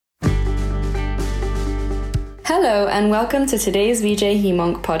Hello and welcome to today's VJ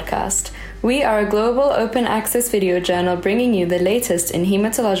Hemonc podcast. We are a global open access video journal bringing you the latest in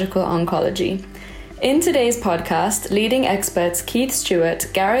hematological oncology. In today's podcast, leading experts Keith Stewart,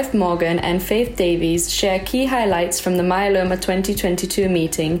 Gareth Morgan and Faith Davies share key highlights from the Myeloma 2022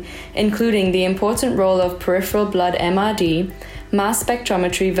 meeting, including the important role of peripheral blood MRD, mass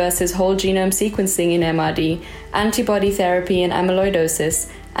spectrometry versus whole genome sequencing in MRD, antibody therapy in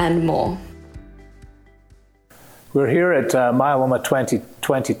amyloidosis, and more. We're here at Myeloma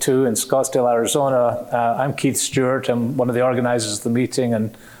 2022 in Scottsdale, Arizona. I'm Keith Stewart. I'm one of the organizers of the meeting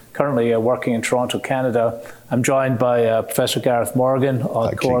and currently working in Toronto, Canada. I'm joined by Professor Gareth Morgan,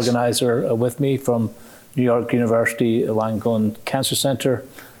 a co-organizer with me from New York University Langone Cancer Center,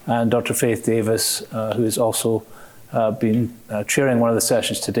 and Dr. Faith Davies, who has also been chairing one of the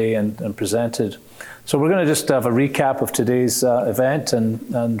sessions today and presented. So we're going to just have a recap of today's event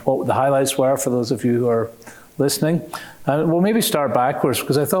and what the highlights were for those of you who are listening. And we'll maybe start backwards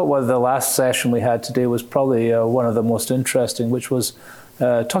because I thought the last session we had today was probably one of the most interesting, which was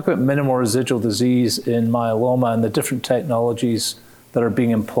talk about minimal residual disease in myeloma and the different technologies that are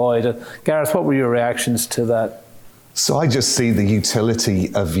being employed. Gareth, what were your reactions to that? So I just see the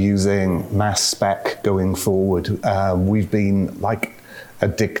utility of using mass spec going forward. We've been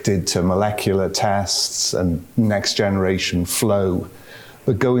addicted to molecular tests and next generation flow.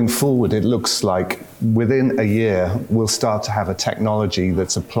 But going forward, it looks like within a year, we'll start to have a technology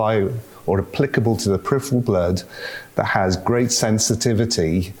that's applicable to the peripheral blood that has great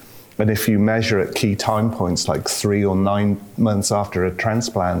sensitivity. And if you measure at key time points, like 3 or 9 months after a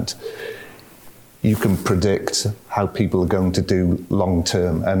transplant, you can predict how people are going to do long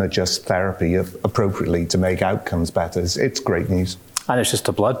term and adjust therapy appropriately to make outcomes better. It's great news. And it's just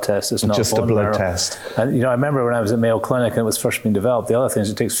a blood test. It's not just a blood test. And I remember when I was at Mayo Clinic and it was first being developed, the other thing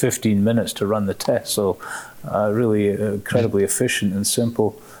is it takes 15 minutes to run the test. So really incredibly efficient and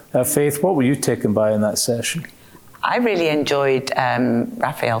simple. Faith, what were you taken by in that session? I really enjoyed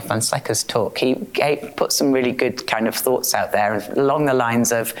Rafael Fonseca's talk. He put some really good kind of thoughts out there along the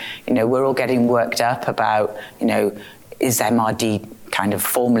lines of, we're all getting worked up about, is MRD kind of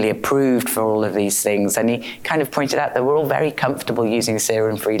formally approved for all of these things. And he kind of pointed out that we're all very comfortable using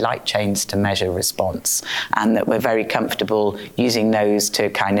serum-free light chains to measure response, and that we're very comfortable using those to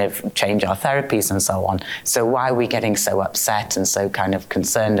kind of change our therapies and so on. So why are we getting so upset and so kind of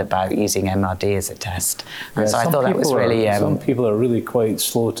concerned about using MRD as a test? And so I thought that was really... some people are really quite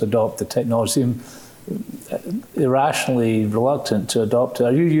slow to adopt the technology, irrationally reluctant to adopt it.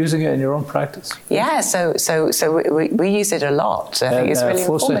 Are you using it in your own practice? Yeah, so we use it a lot. I think it's really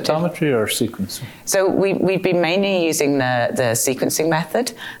flow informative. cytometry or sequencing? So we've been mainly using the sequencing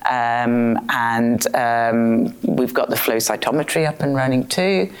method, and we've got the flow cytometry up and running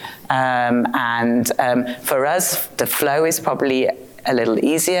too. For us, the flow is probably a little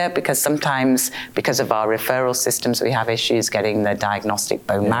easier because sometimes, because of our referral systems, we have issues getting the diagnostic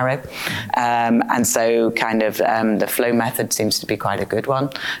bone marrow. And so kind of the flow method seems to be quite a good one.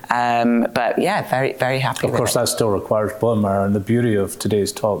 But yeah, very, very happy with it. Of course, that still requires bone marrow. And the beauty of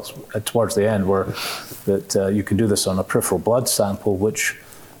today's talks towards the end were that you can do this on a peripheral blood sample, which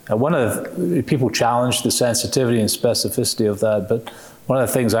one of the people challenged the sensitivity and specificity of that. But one of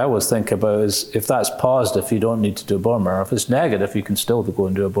the things I always think about is if that's positive, you don't need to do a bone marrow. If it's negative, you can still go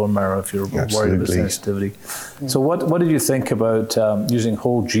and do a bone marrow if you're worried about sensitivity. Yeah. So what did you think about using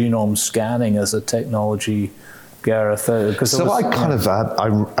whole genome scanning as a technology, Gareth?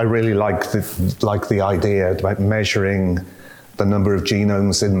 I really like the idea about measuring the number of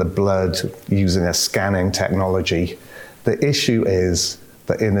genomes in the blood using a scanning technology. The issue is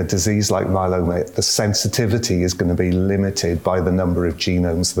that in a disease like myeloma, the sensitivity is going to be limited by the number of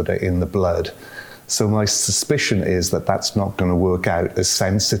genomes that are in the blood. So my suspicion is that that's not going to work out as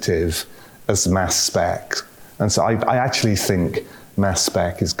sensitive as mass spec. And so I actually think mass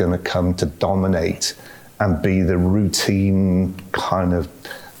spec is going to come to dominate and be the routine kind of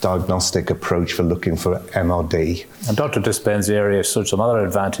diagnostic approach for looking for MRD. And Dr. Dispendiary showed some other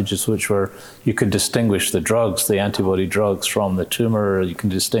advantages, which were you can distinguish the drugs, the antibody drugs from the tumor. You can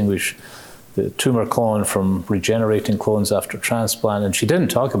distinguish the tumor clone from regenerating clones after transplant. And she didn't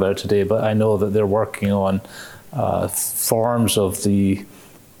talk about it today, but I know that they're working on forms of the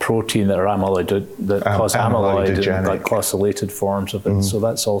protein that are amyloid, that cause amyloid, and like glycosylated forms of it. So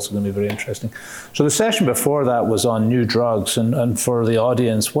that's also going to be very interesting. So the session before that was on new drugs, and for the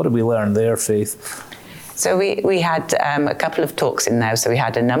audience, what did we learn there, Faith? So we had a couple of talks in there. So we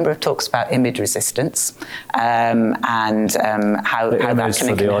had a number of talks about IMiD resistance and how that can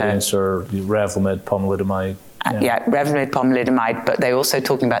for the audience are Revlimid, pomalidomide, Revlimid, pomalidomide, but they're also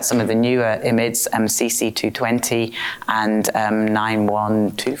talking about some of the newer IMiDs, CC220 and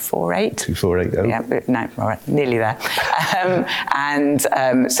 91248. 248, Yeah, no, all right, nearly there.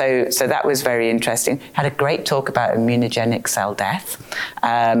 So that was very interesting. Had a great talk about immunogenic cell death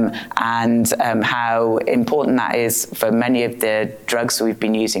and how important that is for many of the drugs we've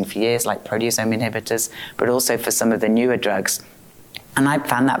been using for years, like proteasome inhibitors, but also for some of the newer drugs. And I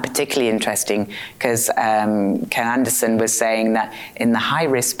found that particularly interesting because Ken Anderson was saying that in the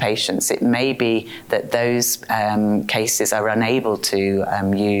high-risk patients, it may be that those cases are unable to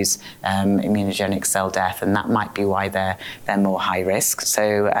use immunogenic cell death, and that might be why they're more high risk.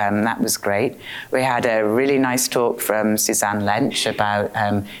 So that was great. We had a really nice talk from Suzanne Lench about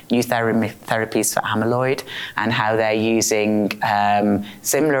new therapies for amyloid and how they're using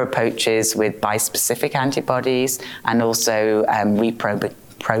similar approaches with bispecific antibodies and also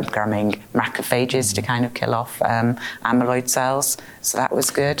reprogramming macrophages to kind of kill off amyloid cells. So that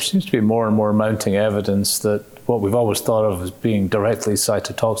was good. There seems to be more and more mounting evidence that what we've always thought of as being directly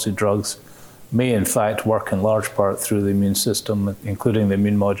cytotoxic drugs may in fact work in large part through the immune system, including the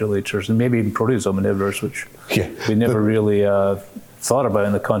immune modulators and maybe even proteasome inhibitors, which we never really thought about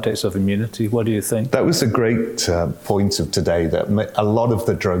in the context of immunity. What do you think? That was a great point of today, that a lot of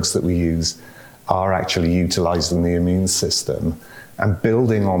the drugs that we use are actually utilizing the immune system, and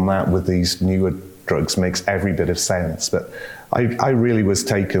building on that with these newer drugs makes every bit of sense. But I really was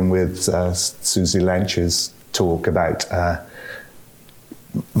taken with Susie Lench's talk about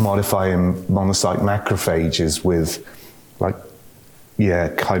modifying monocyte macrophages with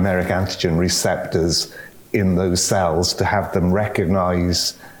chimeric antigen receptors in those cells to have them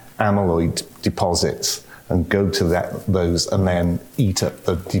recognize amyloid deposits and go to those and then eat up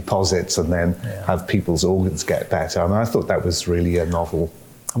the deposits and then have people's organs get better. I mean, I thought that was really a novel.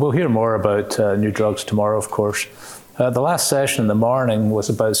 We'll hear more about new drugs tomorrow, of course. The last session in the morning was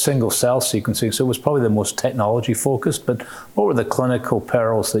about single cell sequencing, so it was probably the most technology focused, but what were the clinical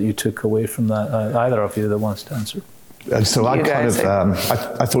perils that you took away from that? Either of you that wants to answer? So I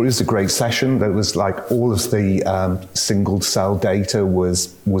thought it was a great session. There was like all of the single cell data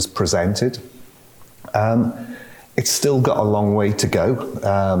was presented. It's still got a long way to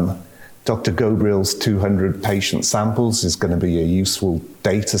go. Dr. Gobriel's 200 patient samples is going to be a useful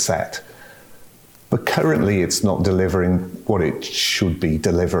data set. But currently it's not delivering what it should be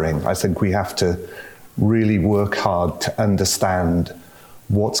delivering. I think we have to really work hard to understand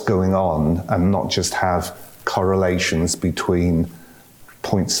what's going on and not just have correlations between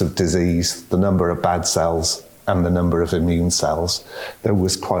points of disease, the number of bad cells, and the number of immune cells. There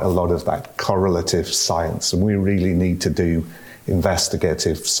was quite a lot of that correlative science, and we really need to do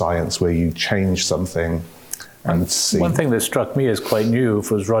investigative science where you change something and see. One thing that struck me as quite new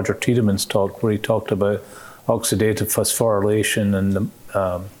was Roger Tiedemann's talk, where he talked about oxidative phosphorylation and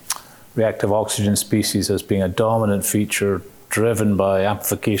the reactive oxygen species as being a dominant feature driven by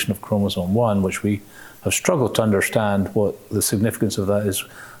amplification of chromosome 1, which we have struggled to understand what the significance of that is.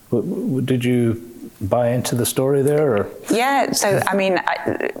 Did you buy into the story there? Or? Yeah, so I mean,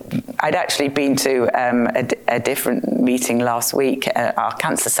 I'd actually been to a different meeting last week at our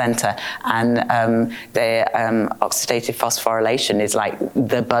cancer centre, and the oxidative phosphorylation is like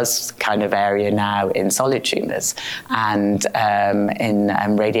the buzz kind of area now in solid tumours and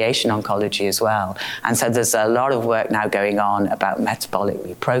in radiation oncology as well. And so there's a lot of work now going on about metabolic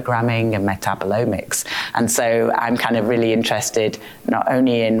reprogramming and metabolomics. And so I'm kind of really interested not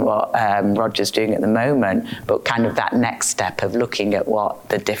only in what Roger's doing at the moment, but kind of that next step of looking at what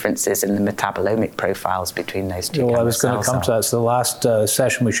the difference is in the metabolomic profiles between those two. Well, I was going to come to that. So the last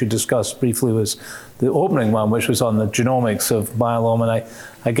session we should discuss briefly was the opening one, which was on the genomics of myeloma. And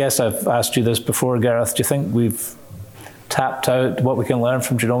I guess I've asked you this before, Gareth. Do you think we've tapped out what we can learn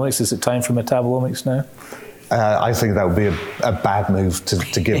from genomics? Is it time for metabolomics now? I think that would be a bad move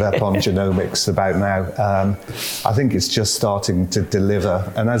to give up on genomics about now. I think it's just starting to deliver.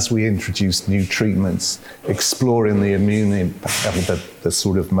 And as we introduce new treatments, exploring the the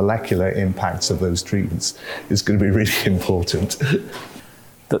sort of molecular impacts of those treatments is going to be really important.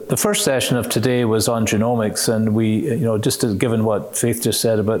 The first session of today was on genomics, and we, just given what Faith just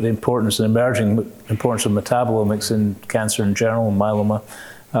said about the importance and emerging importance of metabolomics in cancer in general and myeloma,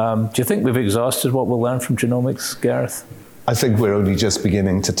 do you think we've exhausted what we'll learn from genomics, Gareth? I think we're only just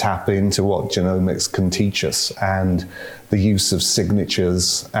beginning to tap into what genomics can teach us, and the use of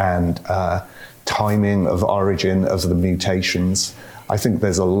signatures and timing of origin of the mutations. I think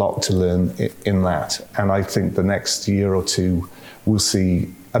there's a lot to learn in that. And I think the next year or two, we'll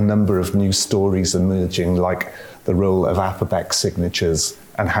see a number of new stories emerging, like the role of APOBEC signatures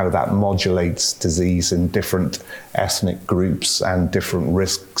and how that modulates disease in different ethnic groups and different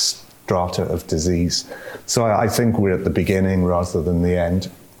risk strata of disease. So I think we're at the beginning rather than the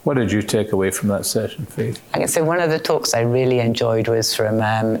end. What did you take away from that session, Faith? I can say one of the talks I really enjoyed was from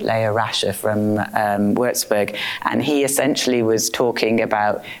Leo Rascher from Würzburg, and he essentially was talking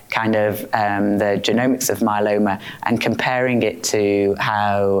about kind of the genomics of myeloma and comparing it to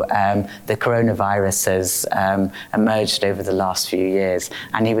how the coronavirus has emerged over the last few years.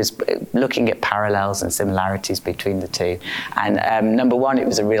 And he was looking at parallels and similarities between the two. And number one, it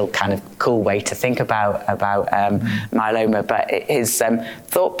was a real kind of cool way to think about myeloma, but his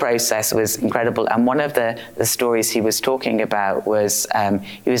thought process was incredible. And one of the stories he was talking about was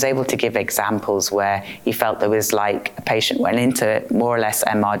he was able to give examples where he felt there was like a patient went into more or less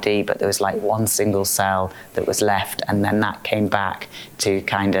MRD, but there was like one single cell that was left, and then that came back to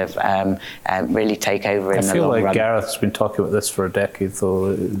kind of really take over in the long run. I feel like Gareth's been talking about this for a decade,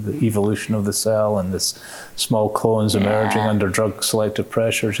 though, the evolution of the cell and this small clones emerging under drug-selective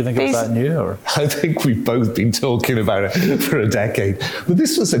pressure. Do you think it was that new? Or? I think we've both been talking about it for a decade. But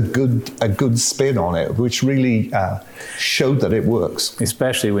this was a good spin on it, which really showed that it works.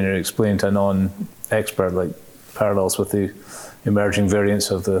 Especially when you're explaining to a non-expert, like parallels with the emerging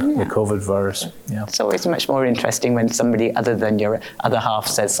variants of the COVID virus. Yeah. It's always much more interesting when somebody other than your other half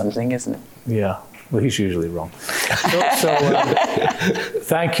says something, isn't it? Yeah. Well, he's usually wrong. So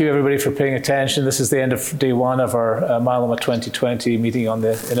thank you, everybody, for paying attention. This is the end of day one of our Myeloma 2020 meeting on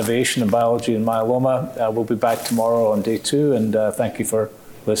the innovation in biology and myeloma. We'll be back tomorrow on day two, and thank you for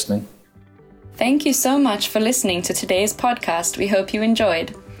listening. Thank you so much for listening to today's podcast. We hope you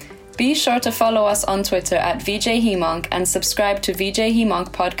enjoyed. Be sure to follow us on Twitter at VJ Hemonk and subscribe to VJ Hemonk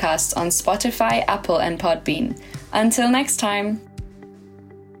podcasts on Spotify, Apple, and Podbean. Until next time.